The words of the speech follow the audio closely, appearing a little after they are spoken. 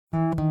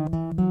Hello,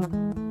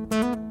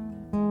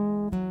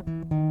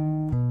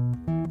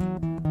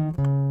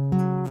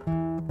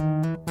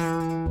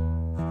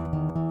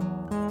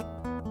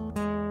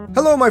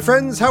 my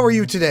friends. How are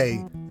you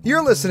today?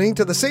 You're listening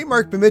to the St.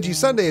 Mark Bemidji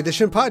Sunday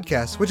Edition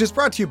podcast, which is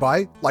brought to you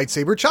by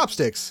Lightsaber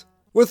Chopsticks.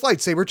 With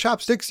Lightsaber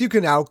Chopsticks, you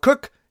can now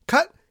cook,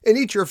 cut, and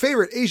eat your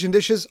favorite Asian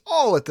dishes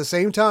all at the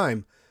same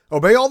time.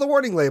 Obey all the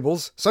warning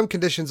labels. Some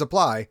conditions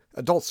apply.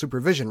 Adult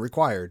supervision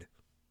required.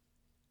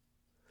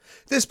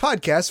 This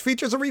podcast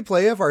features a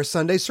replay of our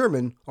Sunday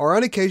sermon, or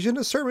on occasion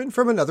a sermon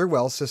from another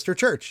WELL sister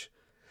church.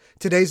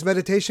 Today's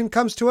meditation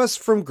comes to us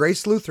from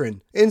Grace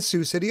Lutheran in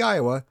Sioux City,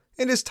 Iowa,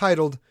 and is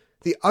titled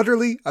The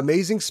Utterly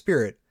Amazing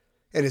Spirit,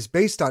 and is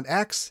based on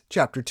Acts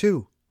chapter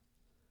 2.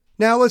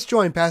 Now let's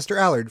join Pastor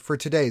Allard for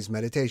today's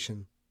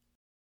meditation.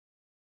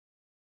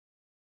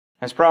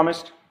 As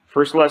promised,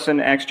 first lesson,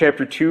 Acts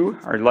chapter 2,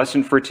 our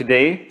lesson for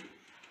today.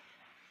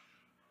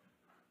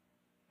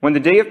 When the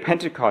day of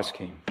Pentecost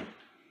came,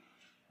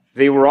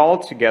 they were all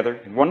together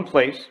in one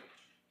place.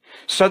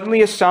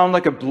 Suddenly a sound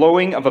like a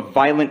blowing of a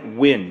violent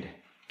wind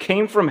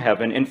came from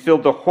heaven and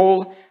filled the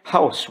whole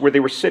house where they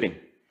were sitting.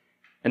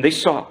 And they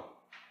saw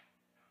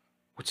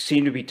what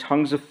seemed to be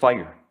tongues of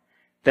fire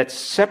that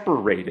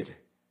separated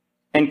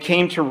and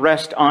came to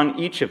rest on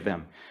each of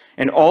them.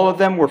 And all of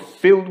them were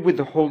filled with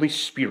the Holy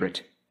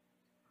Spirit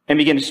and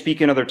began to speak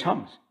in other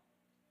tongues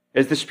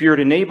as the Spirit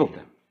enabled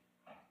them.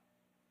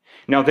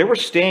 Now there were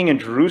staying in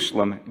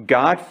Jerusalem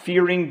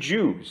God-fearing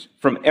Jews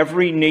from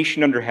every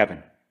nation under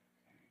heaven.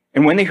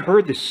 And when they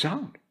heard this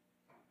sound,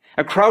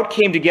 a crowd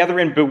came together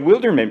in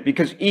bewilderment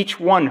because each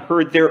one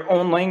heard their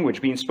own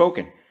language being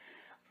spoken.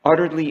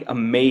 Utterly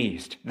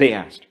amazed, they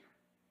asked,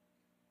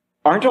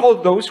 "Aren't all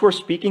those who are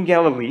speaking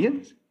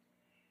Galileans?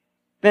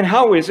 Then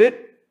how is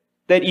it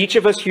that each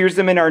of us hears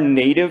them in our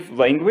native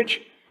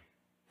language?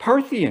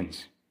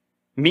 Parthians,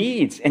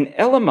 Medes, and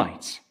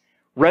Elamites,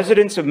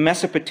 residents of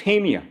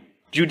Mesopotamia,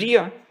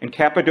 Judea and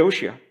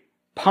Cappadocia,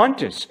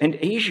 Pontus and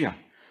Asia,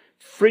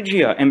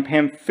 Phrygia and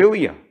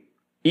Pamphylia,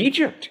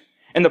 Egypt,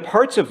 and the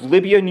parts of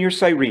Libya near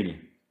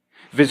Cyrene,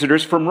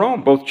 visitors from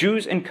Rome, both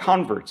Jews and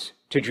converts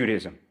to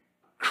Judaism,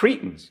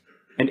 Cretans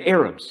and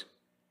Arabs.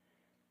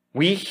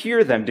 We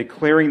hear them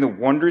declaring the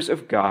wonders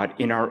of God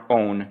in our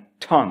own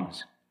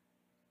tongues."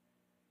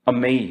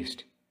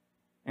 Amazed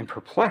and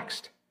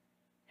perplexed,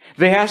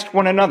 they asked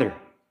one another,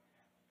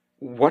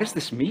 "What does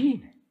this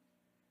mean?"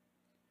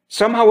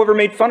 Some, however,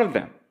 made fun of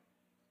them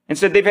and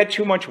said they've had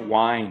too much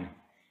wine.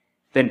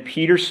 Then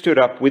Peter stood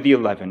up with the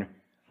 11,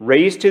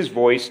 raised his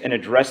voice, and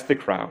addressed the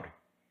crowd.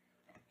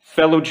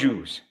 "Fellow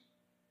Jews,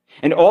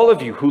 and all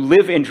of you who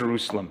live in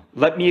Jerusalem,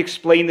 let me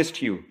explain this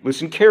to you.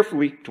 Listen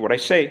carefully to what I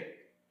say.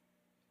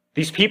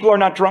 These people are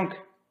not drunk,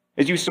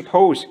 as you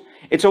suppose.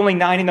 It's only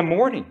 9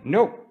 a.m.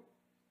 No.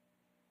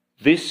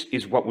 This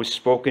is what was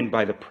spoken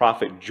by the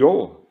prophet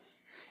Joel.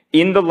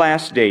 In the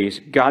last days,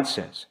 God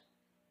says,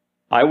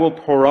 I will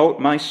pour out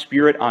my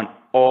Spirit on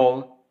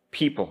all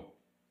people.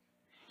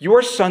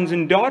 Your sons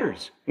and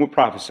daughters will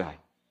prophesy.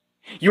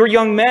 Your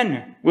young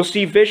men will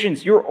see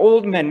visions. Your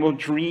old men will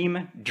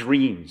dream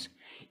dreams.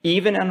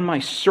 Even on my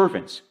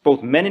servants,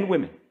 both men and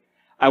women,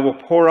 I will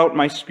pour out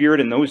my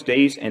Spirit in those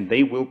days, and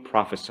they will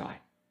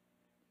prophesy.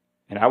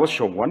 And I will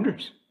show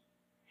wonders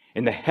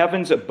in the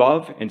heavens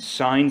above and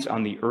signs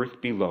on the earth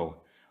below,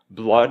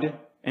 blood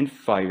and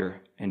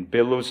fire and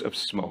billows of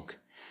smoke.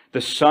 The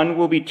sun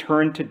will be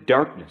turned to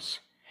darkness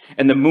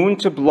and the moon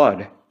to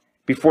blood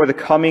before the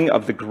coming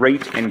of the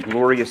great and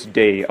glorious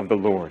day of the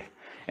Lord.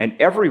 And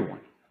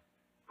everyone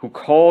who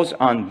calls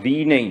on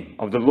the name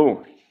of the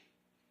Lord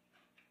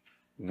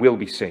will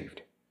be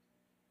saved."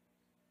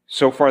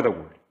 So far the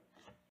word.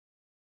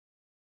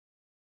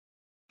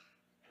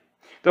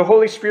 The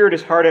Holy Spirit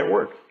is hard at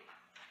work.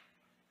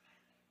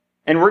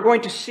 And we're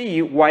going to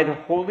see why the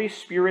Holy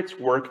Spirit's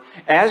work,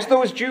 as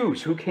those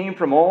Jews who came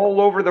from all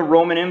over the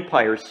Roman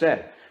Empire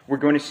said, we're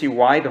going to see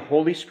why the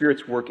Holy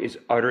Spirit's work is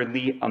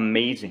utterly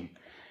amazing.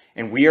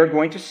 And we are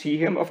going to see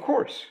him, of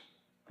course,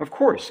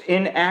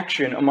 in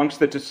action amongst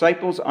the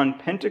disciples on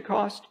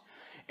Pentecost.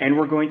 And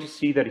we're going to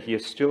see that he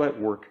is still at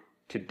work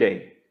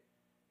today.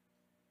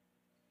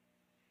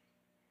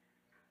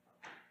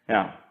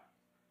 Now,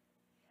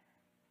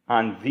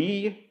 on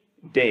the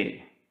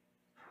day,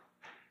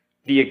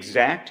 the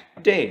exact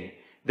day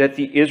that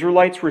the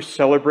Israelites were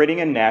celebrating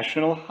a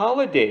national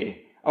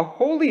holiday, a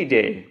holy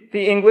day.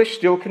 The English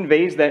still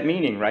conveys that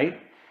meaning, right?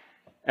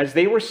 As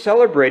they were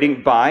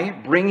celebrating by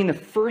bringing the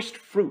first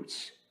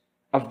fruits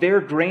of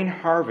their grain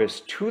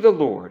harvest to the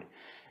Lord,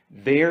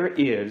 there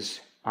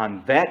is,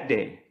 on that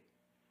day,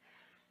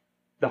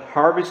 the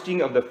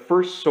harvesting of the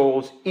first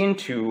souls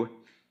into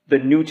the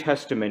New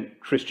Testament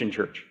Christian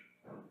church.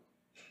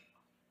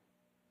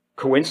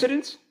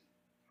 Coincidence?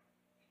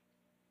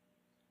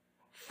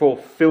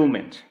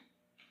 Fulfillment.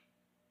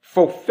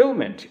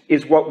 Fulfillment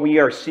is what we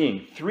are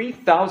seeing.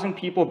 3,000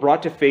 people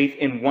brought to faith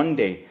in one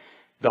day.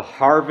 The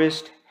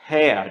harvest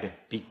had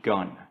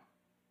begun.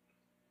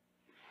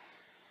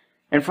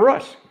 And for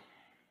us,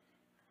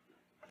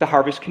 the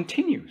harvest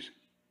continues.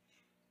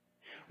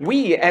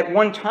 We, at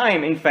one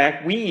time, in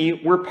fact,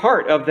 we were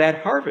part of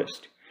that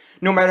harvest.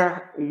 No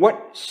matter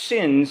what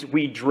sins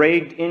we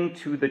dragged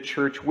into the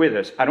church with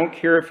us. I don't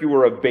care if you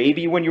were a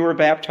baby when you were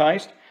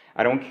baptized.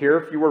 I don't care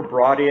if you were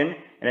brought in,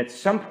 and at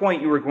some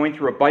point you were going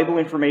through a Bible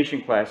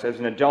information class as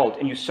an adult,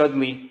 and you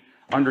suddenly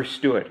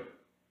understood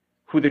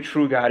who the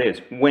true God is.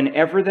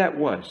 Whenever that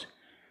was,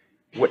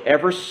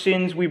 whatever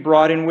sins we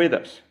brought in with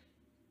us,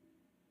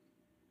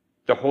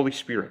 the Holy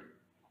Spirit,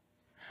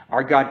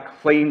 our God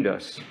claimed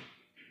us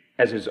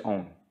as his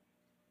own.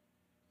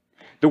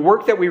 The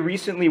work that we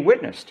recently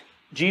witnessed,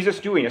 Jesus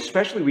doing,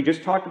 especially we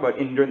just talked about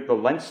in the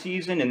Lent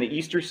season and the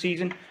Easter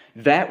season,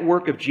 that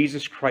work of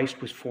Jesus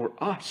Christ was for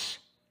us.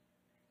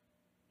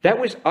 That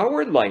was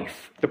our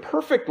life, the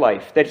perfect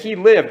life that he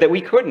lived that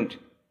we couldn't.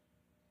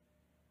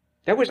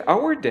 That was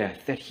our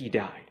death that he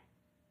died.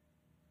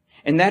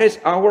 And that is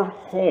our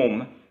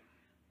home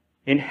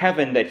in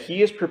heaven that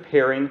he is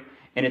preparing,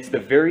 and it's the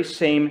very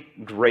same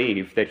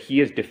grave that he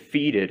has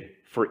defeated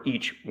for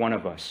each one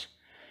of us.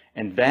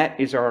 And that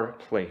is our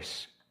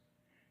place.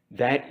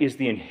 That is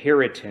the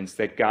inheritance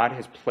that God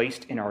has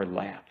placed in our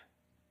lap.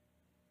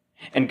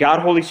 And God,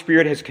 Holy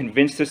Spirit, has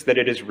convinced us that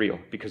it is real,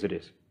 because it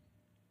is.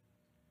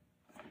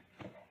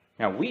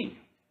 Now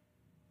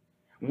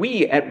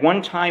we at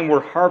one time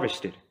were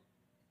harvested.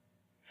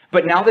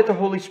 But now that the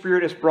Holy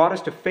Spirit has brought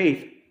us to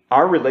faith,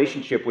 our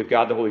relationship with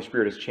God, the Holy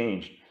Spirit, has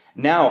changed.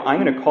 Now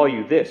I'm going to call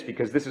you this,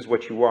 because this is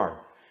what you are.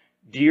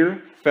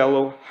 Dear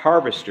fellow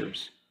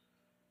harvesters,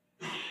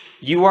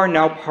 you are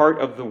now part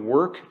of the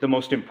work, the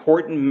most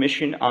important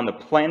mission on the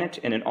planet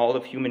and in all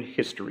of human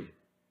history.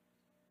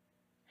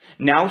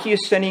 Now he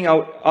is sending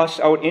us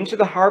out into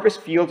the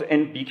harvest field,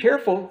 and be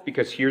careful,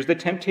 because here's the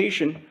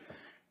temptation.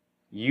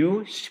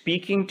 You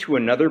speaking to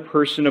another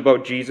person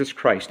about Jesus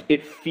Christ.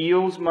 It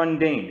feels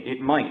mundane. It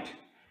might.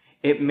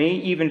 It may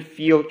even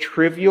feel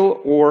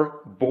trivial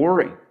or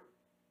boring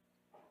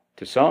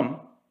to some.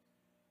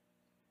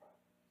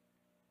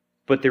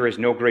 But there is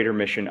no greater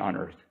mission on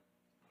earth.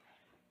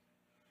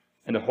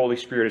 And the Holy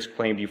Spirit has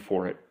claimed you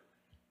for it.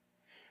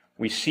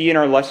 We see in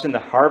our lesson the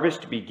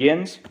harvest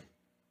begins.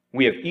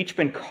 We have each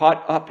been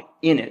caught up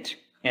in it.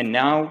 And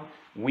now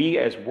we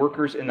as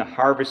workers in the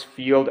harvest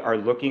field are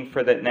looking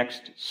for that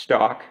next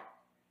stalk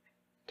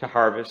to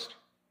harvest.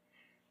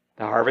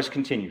 The harvest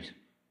continues.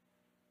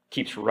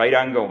 Keeps right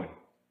on going.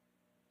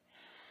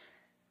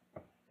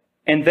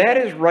 And that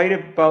is right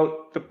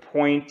about the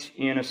point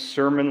in a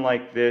sermon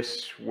like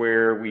this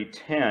where we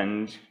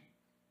tend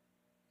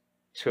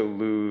to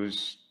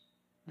lose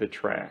the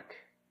track.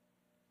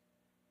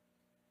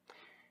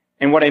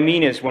 And what I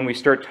mean is when we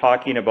start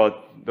talking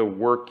about the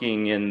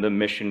working in the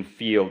mission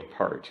field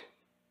part.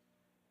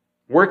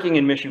 Working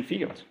in mission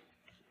fields.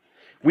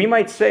 We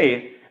might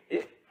say,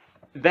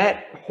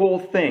 that whole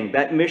thing,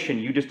 that mission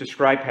you just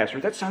described, Pastor,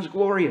 that sounds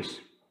glorious.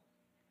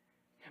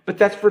 But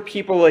that's for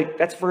people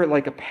that's for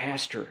a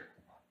pastor.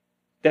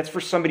 That's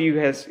for somebody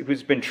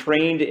who's been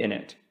trained in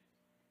it.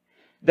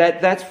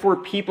 That's for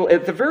people,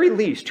 at the very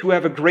least, who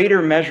have a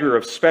greater measure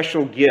of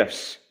special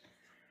gifts.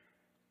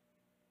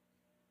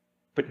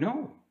 But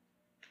no.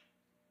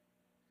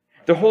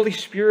 The Holy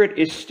Spirit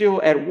is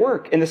still at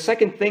work. And the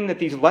second thing that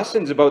these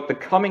lessons about the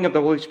coming of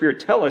the Holy Spirit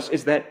tell us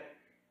is that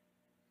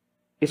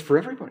it's for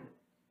everyone.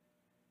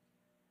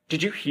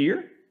 Did you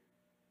hear?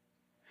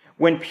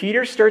 When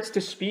Peter starts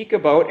to speak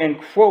about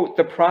and quote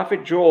the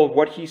prophet Joel,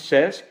 what he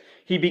says,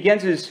 he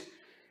begins his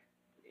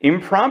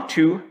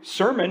impromptu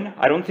sermon.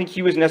 I don't think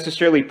he was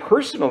necessarily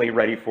personally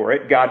ready for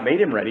it. God made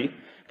him ready.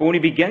 But when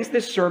he begins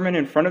this sermon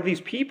in front of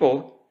these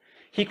people,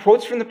 he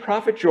quotes from the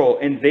prophet Joel,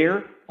 and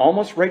there,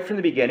 almost right from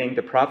the beginning,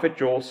 the prophet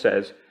Joel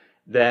says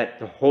that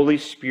the Holy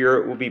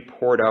Spirit will be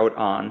poured out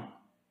on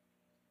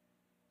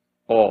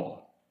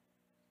all.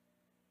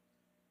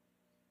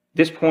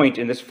 This point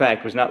and this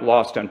fact was not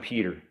lost on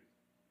Peter.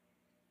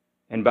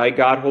 And by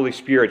God, Holy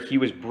Spirit, he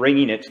was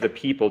bringing it to the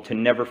people to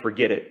never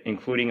forget it,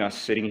 including us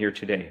sitting here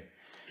today.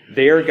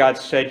 There, God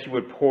said he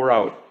would pour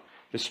out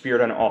the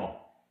Spirit on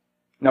all.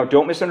 Now,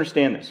 don't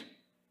misunderstand this.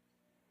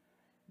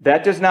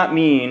 That does not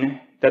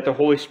mean that the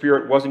Holy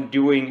Spirit wasn't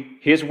doing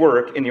his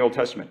work in the Old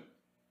Testament.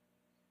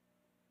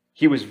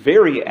 He was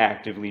very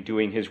actively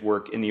doing his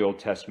work in the Old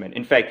Testament.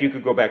 In fact, you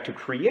could go back to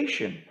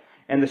creation,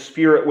 and the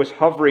Spirit was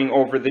hovering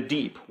over the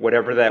deep,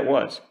 whatever that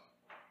was.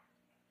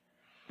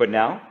 But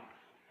now,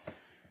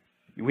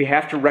 we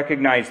have to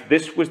recognize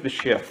this was the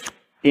shift.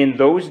 In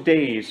those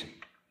days,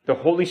 the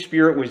Holy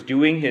Spirit was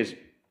doing his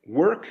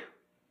work.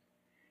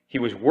 He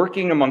was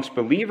working amongst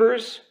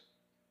believers,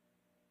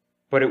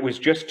 but it was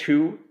just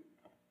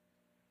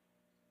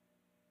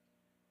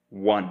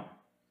one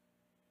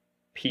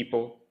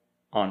people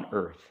on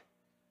earth.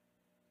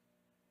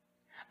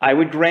 I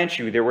would grant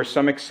you there were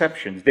some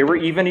exceptions. There were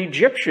even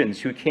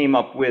Egyptians who came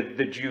up with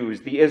the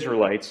Jews, the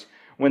Israelites,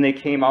 when they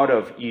came out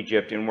of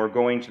Egypt and were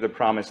going to the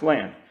promised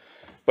land.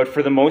 But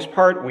for the most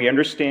part, we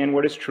understand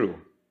what is true.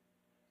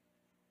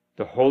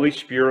 The Holy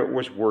Spirit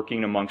was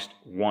working amongst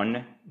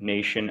one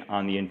nation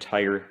on the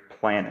entire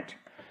planet.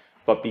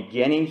 But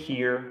beginning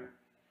here,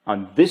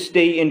 on this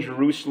day in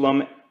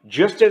Jerusalem,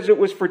 just as it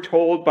was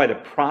foretold by the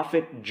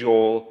prophet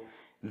Joel,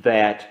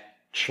 that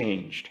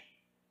changed.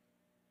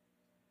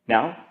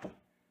 Now,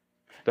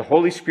 the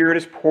Holy Spirit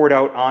is poured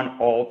out on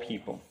all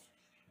people.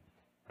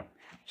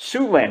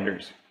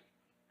 Siouxlanders,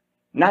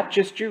 not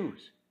just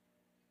Jews.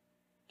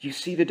 Do you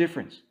see the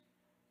difference?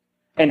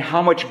 And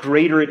how much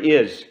greater it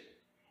is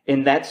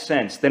in that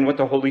sense than what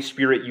the Holy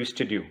Spirit used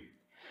to do.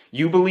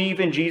 You believe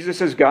in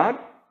Jesus as God?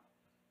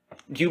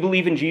 Do you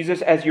believe in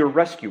Jesus as your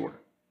rescuer?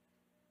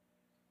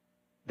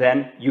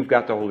 Then you've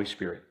got the Holy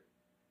Spirit.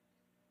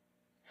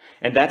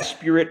 And that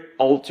Spirit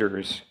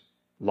alters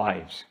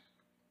lives.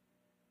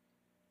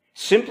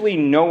 Simply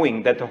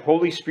knowing that the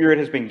Holy Spirit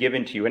has been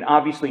given to you, and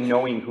obviously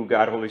knowing who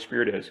God, Holy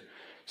Spirit is,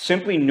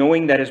 simply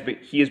knowing that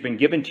He has been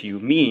given to you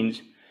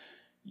means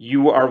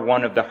you are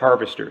one of the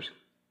harvesters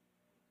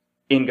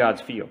in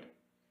God's field.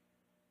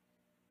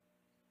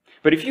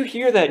 But if you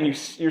hear that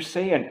and you're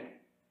saying,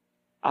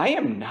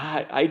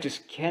 I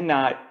just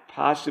cannot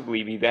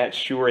possibly be that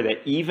sure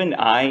that even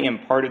I am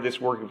part of this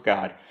work of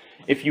God.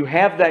 If you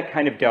have that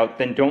kind of doubt,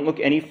 then don't look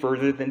any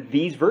further than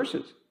these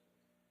verses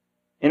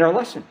in our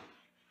lesson.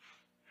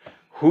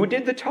 Who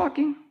did the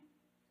talking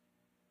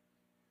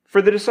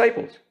for the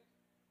disciples?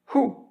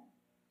 Who?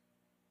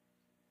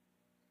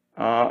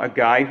 A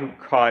guy who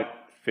caught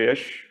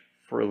fish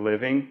for a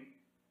living.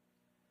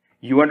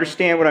 You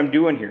understand what I'm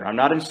doing here. I'm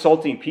not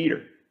insulting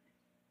Peter.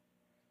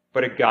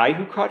 But a guy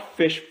who caught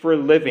fish for a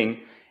living,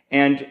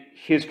 and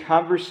his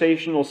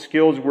conversational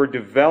skills were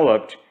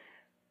developed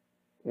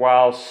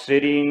while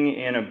sitting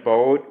in a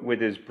boat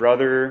with his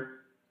brother,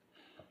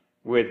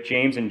 with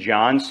James and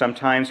John,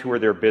 sometimes, who were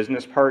their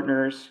business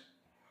partners.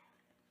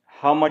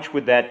 How much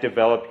would that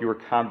develop your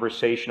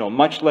conversational,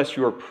 much less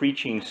your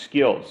preaching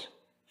skills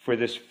for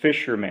this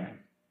fisherman?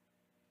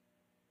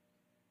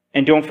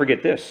 And don't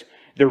forget this,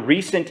 the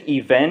recent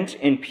event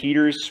in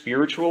Peter's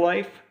spiritual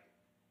life,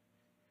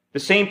 the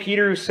same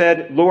Peter who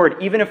said,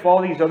 Lord, even if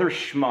all these other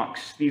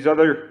schmucks, these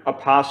other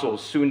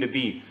apostles soon to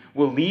be,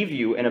 will leave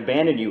you and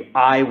abandon you,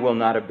 I will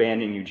not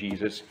abandon you,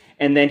 Jesus.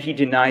 And then he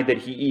denied that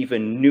he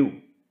even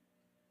knew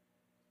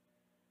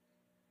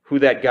who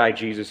that guy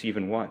Jesus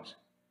even was.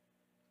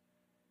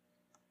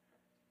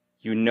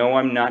 You know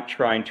I'm not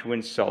trying to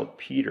insult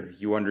Peter.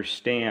 You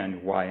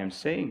understand why I'm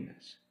saying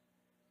this.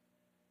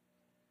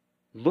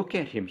 Look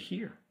at him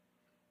here.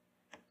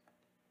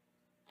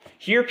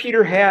 Here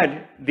Peter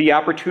had the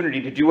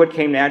opportunity to do what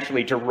came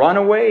naturally, to run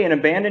away and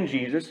abandon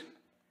Jesus,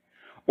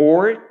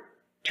 or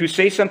to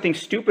say something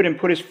stupid and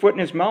put his foot in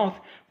his mouth.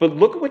 But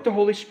look at what the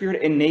Holy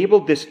Spirit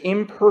enabled this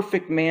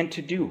imperfect man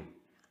to do.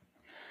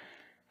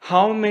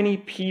 How many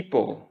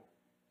people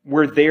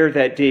were there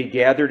that day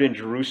gathered in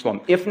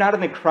Jerusalem, if not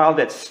in the crowd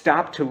that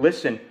stopped to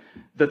listen,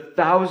 the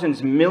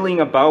thousands milling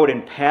about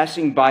and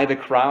passing by the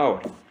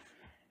crowd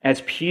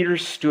as Peter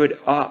stood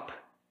up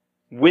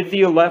with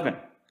the 11.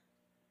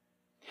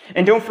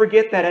 And don't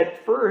forget that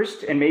at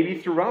first, and maybe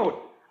throughout,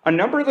 a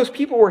number of those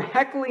people were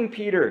heckling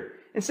Peter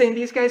and saying,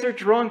 these guys are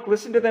drunk,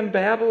 listen to them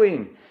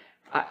babbling.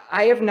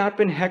 I have not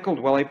been heckled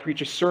while I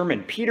preach a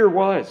sermon. Peter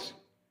was.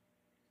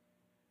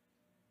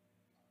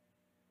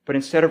 But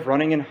instead of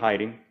running and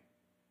hiding,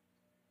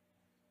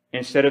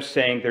 instead of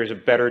saying there's a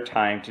better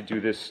time to do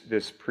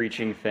this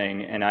preaching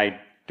thing, and I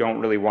don't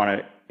really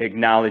want to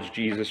acknowledge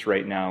Jesus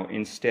right now,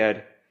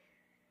 instead,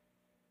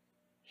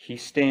 he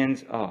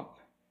stands up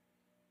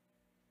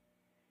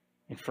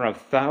in front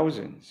of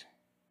thousands,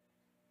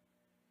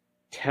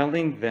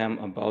 telling them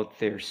about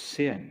their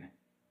sin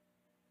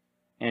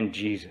and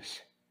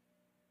Jesus.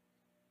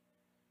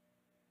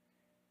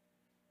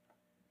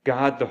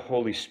 God, the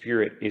Holy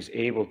Spirit, is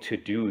able to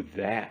do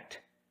that.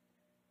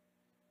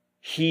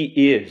 He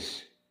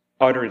is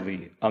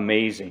utterly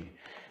amazing.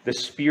 The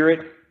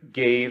Spirit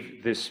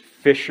gave this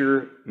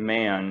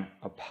fisherman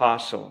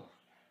apostle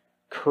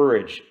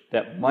courage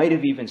that might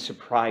have even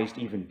surprised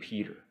even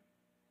Peter.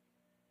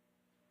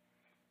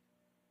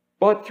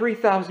 But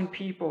 3,000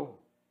 people,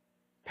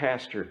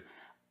 Pastor,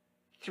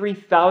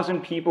 3,000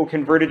 people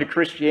converted to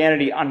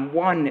Christianity on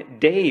one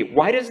day.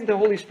 Why doesn't the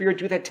Holy Spirit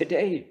do that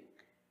today?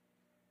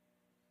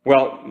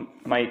 Well,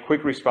 my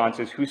quick response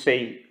is, who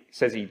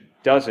says he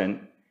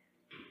doesn't?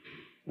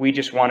 We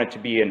just want it to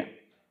be in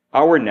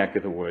our neck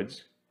of the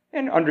woods,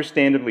 and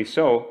understandably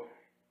so.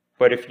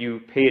 But if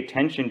you pay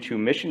attention to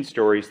mission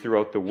stories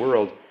throughout the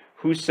world,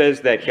 who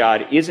says that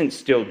God isn't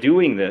still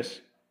doing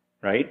this,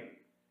 right?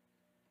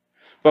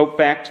 But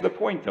back to the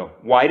point, though.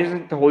 Why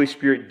doesn't the Holy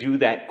Spirit do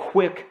that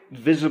quick,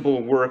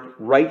 visible work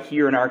right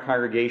here in our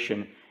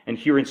congregation and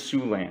here in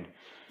Siouxland?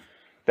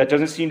 That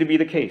doesn't seem to be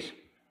the case.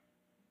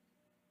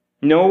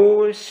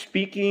 No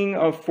speaking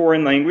of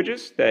foreign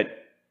languages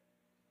that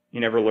you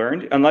never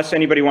learned. Unless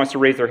anybody wants to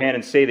raise their hand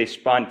and say they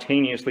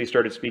spontaneously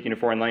started speaking a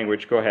foreign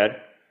language, go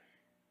ahead.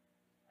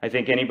 I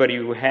think anybody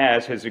who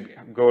has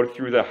go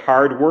through the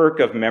hard work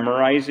of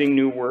memorizing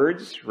new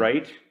words,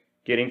 right?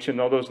 Getting to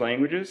know those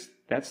languages.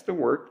 That's the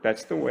work.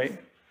 That's the way.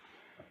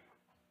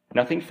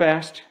 Nothing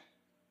fast.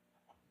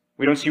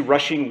 We don't see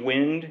rushing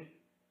wind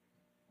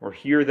or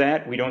hear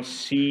that. We don't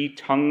see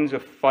tongues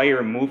of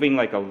fire moving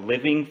like a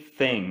living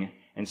thing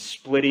and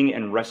splitting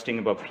and resting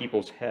above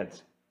people's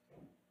heads.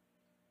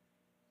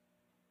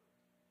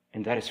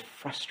 And that is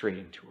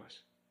frustrating to us.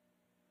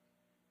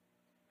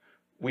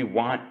 We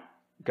want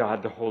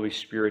God the Holy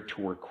Spirit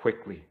to work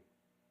quickly,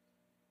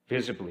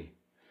 visibly.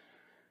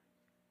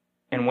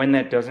 And when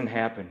that doesn't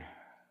happen,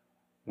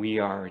 we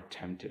are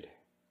tempted.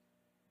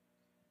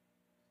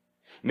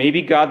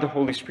 Maybe God the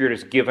Holy Spirit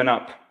has given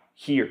up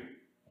here,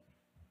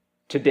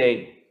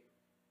 today.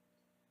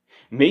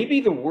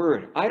 Maybe the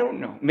Word, I don't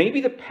know.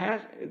 Maybe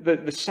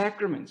the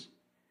sacraments,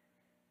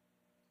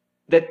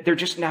 that they're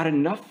just not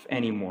enough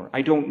anymore.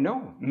 I don't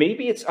know.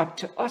 Maybe it's up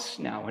to us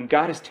now, and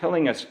God is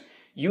telling us,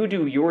 you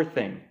do your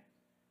thing.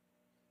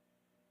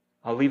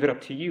 I'll leave it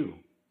up to you.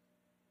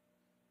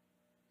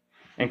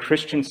 And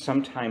Christians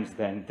sometimes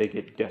then, they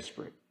get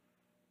desperate.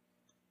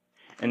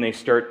 And they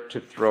start to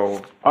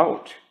throw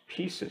out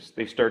pieces.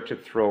 They start to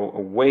throw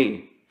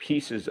away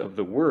pieces of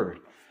the Word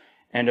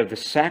and of the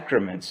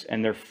sacraments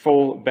and their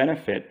full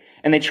benefit.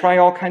 And they try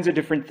all kinds of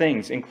different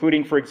things,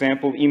 including, for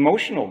example,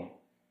 emotional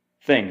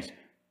things.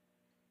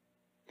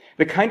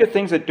 The kind of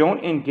things that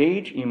don't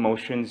engage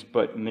emotions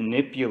but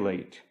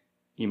manipulate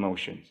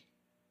emotions.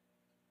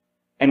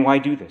 And why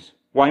do this?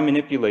 Why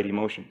manipulate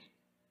emotions?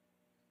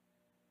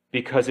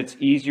 Because it's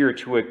easier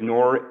to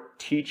ignore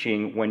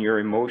teaching when your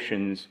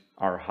emotions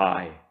are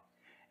high.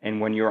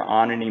 And when you're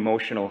on an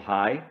emotional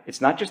high,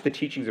 it's not just the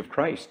teachings of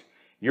Christ.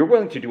 You're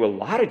willing to do a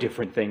lot of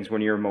different things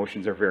when your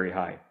emotions are very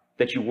high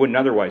that you wouldn't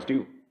otherwise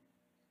do.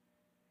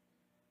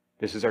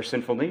 This is our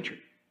sinful nature.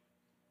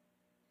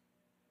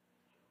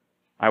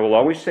 I will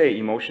always say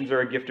emotions are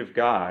a gift of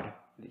God.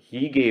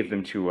 He gave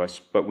them to us,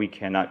 but we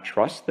cannot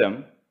trust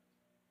them.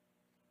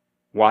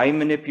 Why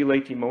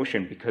manipulate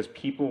emotion? Because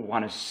people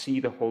want to see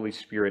the Holy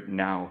Spirit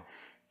now.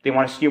 They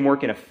want to see Him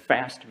work in a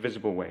fast,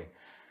 visible way.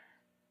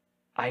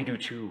 I do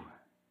too.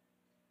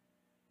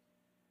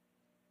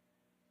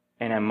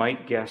 And I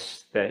might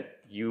guess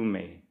that you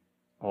may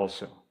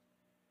also.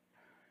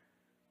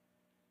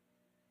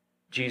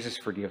 Jesus,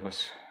 forgive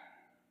us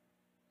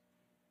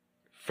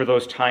for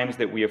those times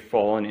that we have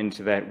fallen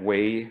into that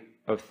way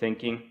of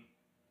thinking.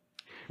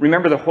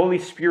 Remember the Holy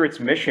Spirit's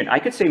mission. I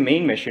could say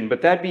main mission,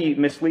 but that'd be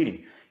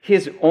misleading.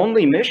 His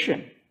only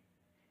mission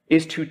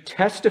is to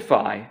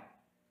testify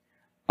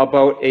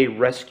about a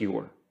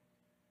rescuer.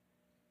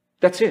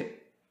 That's it.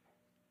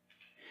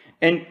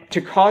 And to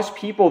cause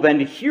people then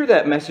to hear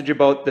that message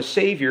about the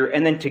Savior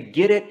and then to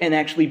get it and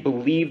actually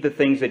believe the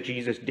things that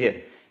Jesus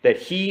did. That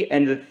He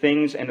and the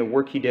things and the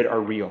work He did are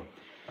real.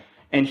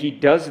 And He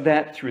does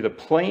that through the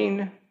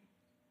plain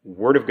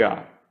Word of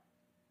God.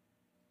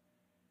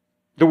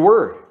 The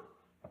Word.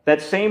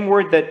 That same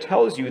Word that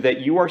tells you that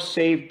you are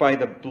saved by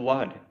the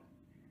blood.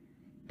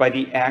 By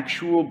the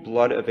actual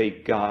blood of a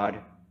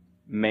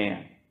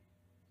God-man.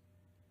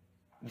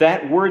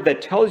 That Word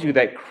that tells you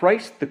that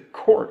Christ the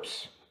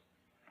corpse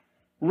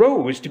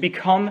rose to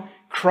become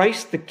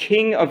Christ the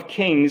King of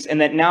Kings, and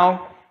that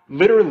now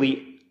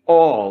literally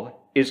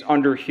all is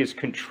under His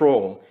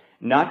control,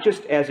 not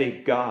just as a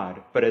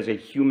God, but as a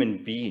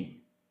human being.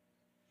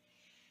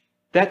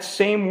 That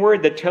same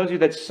Word that tells you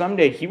that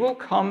someday He will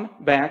come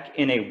back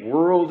in a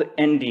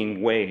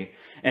world-ending way,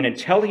 and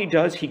until He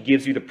does, He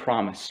gives you the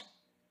promise.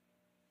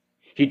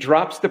 He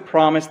drops the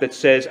promise that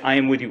says, I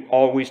am with you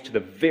always to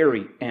the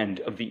very end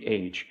of the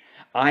age.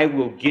 I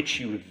will get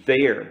you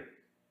there,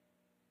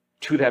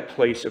 to that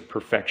place of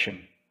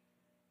perfection.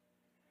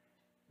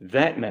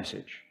 That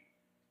message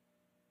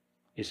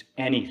is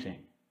anything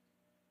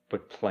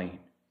but plain.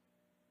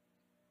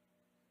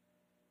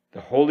 The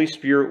Holy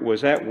Spirit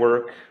was at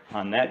work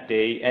on that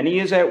day, and He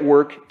is at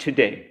work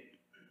today.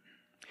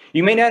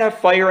 You may not have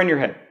fire on your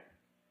head,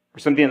 or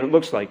something that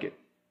looks like it.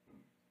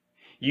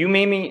 You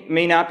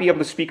may not be able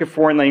to speak a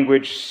foreign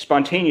language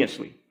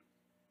spontaneously,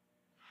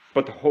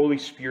 but the Holy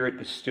Spirit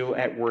is still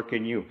at work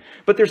in you.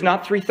 But there's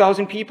not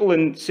 3,000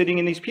 people sitting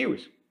in these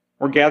pews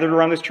or gathered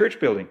around this church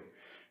building.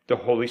 The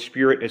Holy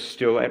Spirit is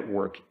still at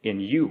work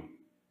in you.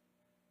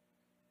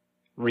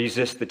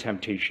 Resist the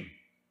temptation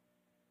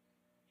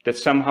that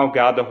somehow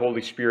God the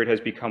Holy Spirit has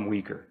become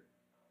weaker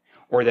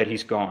or that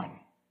He's gone.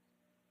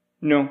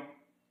 No.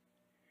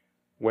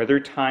 Whether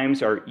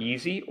times are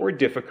easy or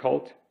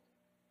difficult,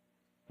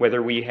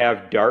 whether we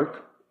have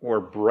dark or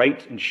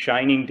bright and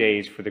shining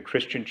days for the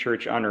Christian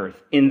church on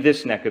earth in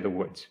this neck of the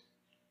woods,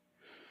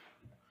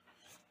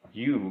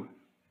 you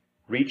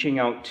reaching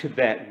out to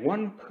that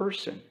one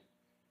person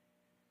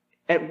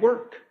at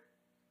work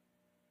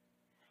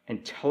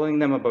and telling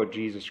them about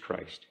Jesus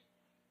Christ,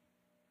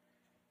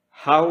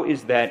 how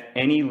is that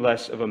any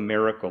less of a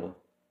miracle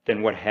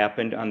than what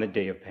happened on the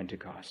day of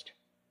Pentecost?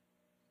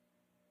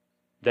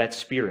 That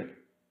Spirit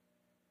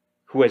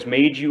who has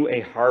made you a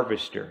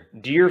harvester,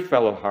 dear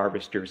fellow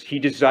harvesters, He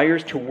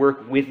desires to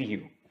work with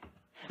you.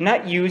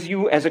 Not use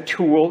you as a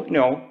tool,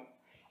 no.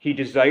 He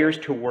desires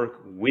to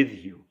work with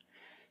you.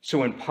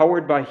 So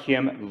empowered by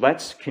Him,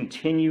 let's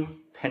continue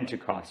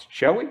Pentecost,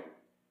 shall we?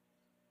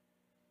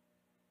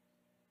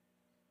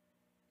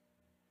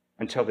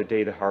 Until the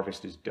day the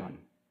harvest is done.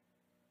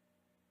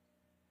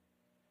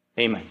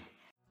 Amen.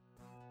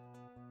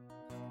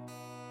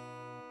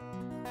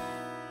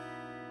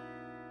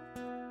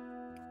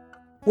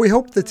 We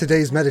hope that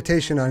today's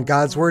meditation on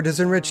God's Word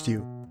has enriched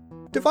you.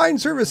 Divine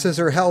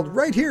services are held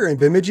right here in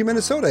Bemidji,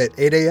 Minnesota at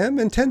 8 a.m.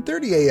 and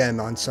 10:30 a.m.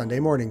 on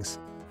Sunday mornings.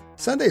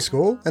 Sunday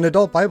school and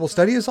adult Bible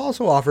study is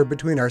also offered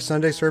between our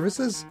Sunday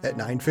services at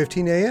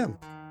 9:15 a.m.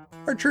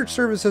 Our church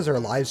services are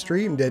live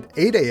streamed at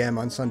 8 a.m.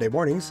 on Sunday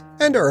mornings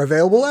and are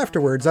available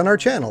afterwards on our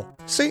channel,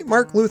 St.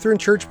 Mark Lutheran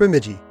Church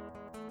Bemidji.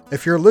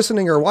 If you're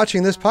listening or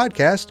watching this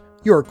podcast,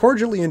 you are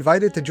cordially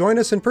invited to join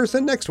us in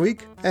person next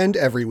week and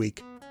every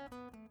week.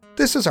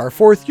 This is our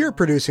 4th year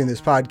producing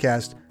this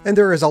podcast, and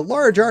there is a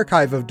large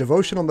archive of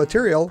devotional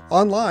material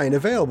online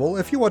available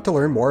if you want to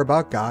learn more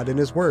about God and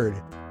His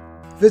Word.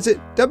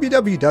 Visit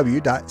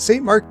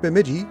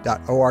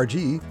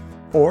www.stmarkbemidji.org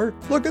or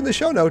look in the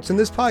show notes in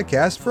this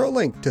podcast for a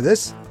link to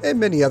this and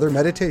many other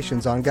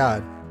meditations on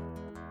God.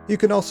 You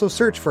can also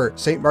search for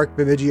St. Mark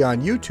Bemidji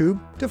on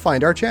YouTube to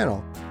find our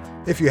channel.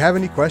 If you have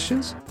any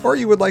questions or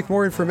you would like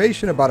more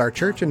information about our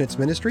church and its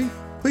ministry,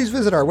 please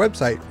visit our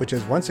website, which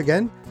is once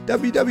again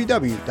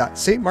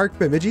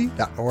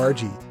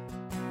www.stmarkbemidji.org.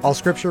 All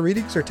scripture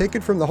readings are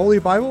taken from the Holy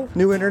Bible,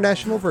 New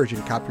International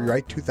Version,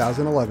 copyright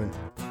 2011,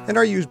 and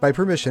are used by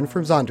permission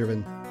from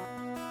Zondervan.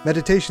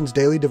 Meditations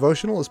Daily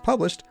Devotional is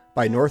published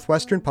by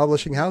Northwestern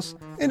Publishing House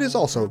and is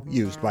also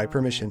used by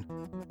permission.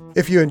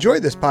 If you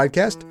enjoyed this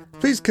podcast,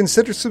 please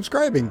consider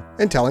subscribing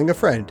and telling a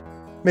friend.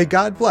 May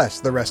God bless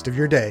the rest of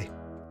your day.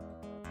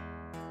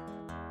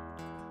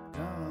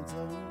 God's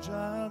own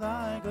child,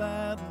 I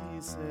gladly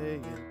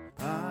say it.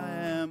 I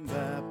am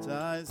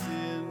baptized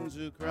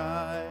into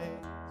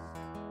Christ.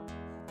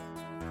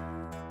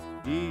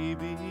 He,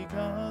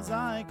 because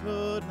I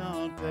could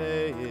not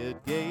pay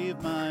it,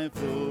 gave my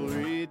full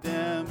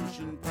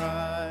redemption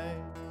price.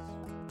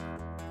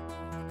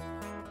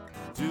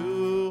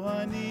 Do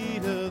I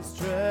need His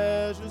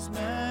treasures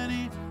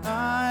many?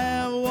 I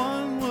have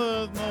one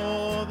worth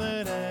more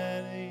than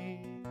any,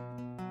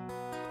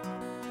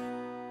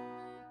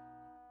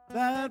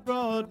 that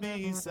brought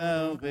me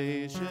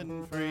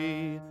salvation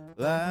free,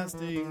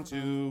 lasting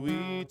to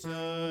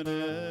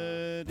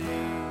eternity.